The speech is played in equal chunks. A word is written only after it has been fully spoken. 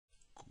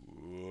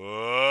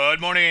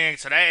morning.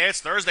 Today it's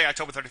Thursday,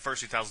 October 31st,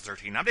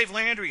 2013. I'm Dave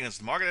Landry, and it's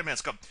the Market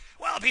Minutes.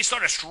 Well, the piece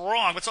started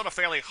strong, but sort of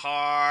fairly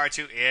hard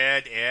to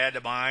end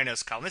the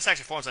minus column. This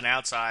actually forms an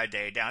outside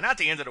day down. Not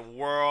the end of the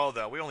world,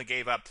 though. We only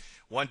gave up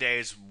 1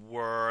 day's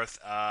worth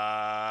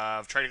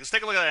of trading. Let's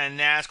take a look at the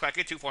NASDAQ.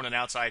 It too formed an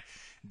outside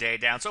day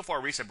down. So far,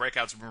 recent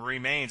breakouts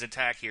remains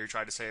intact here,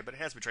 tried to say, but it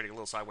has been trading a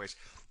little sideways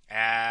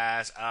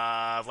as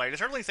of late.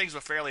 Certainly things were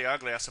fairly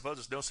ugly. I suppose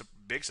it's no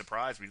big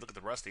surprise when you look at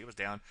the Rusty. It was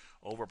down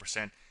over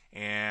 1%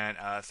 and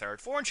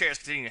third. Foreign shares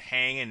continue to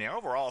hang in there.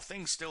 Overall,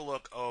 things still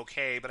look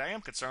okay, but I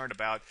am concerned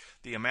about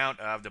the amount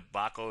of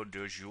debacle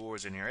du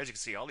jours in here. As you can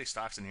see, all these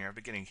stocks in here have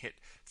been getting hit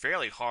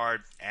fairly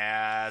hard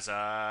as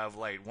of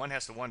late. One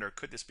has to wonder,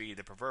 could this be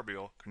the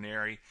proverbial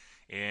canary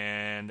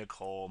in the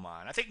coal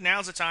mine? I think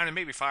now's the time to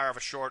maybe fire off a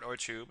short or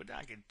two, but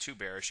not get too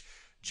bearish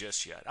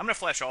just yet. I'm going to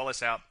flesh all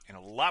this out in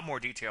a lot more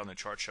detail in the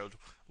chart show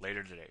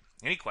later today.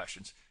 Any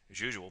questions, as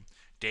usual,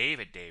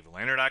 Dave at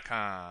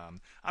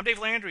DaveLandry.com. I'm Dave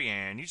Landry,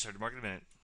 and you just heard the Market Minute.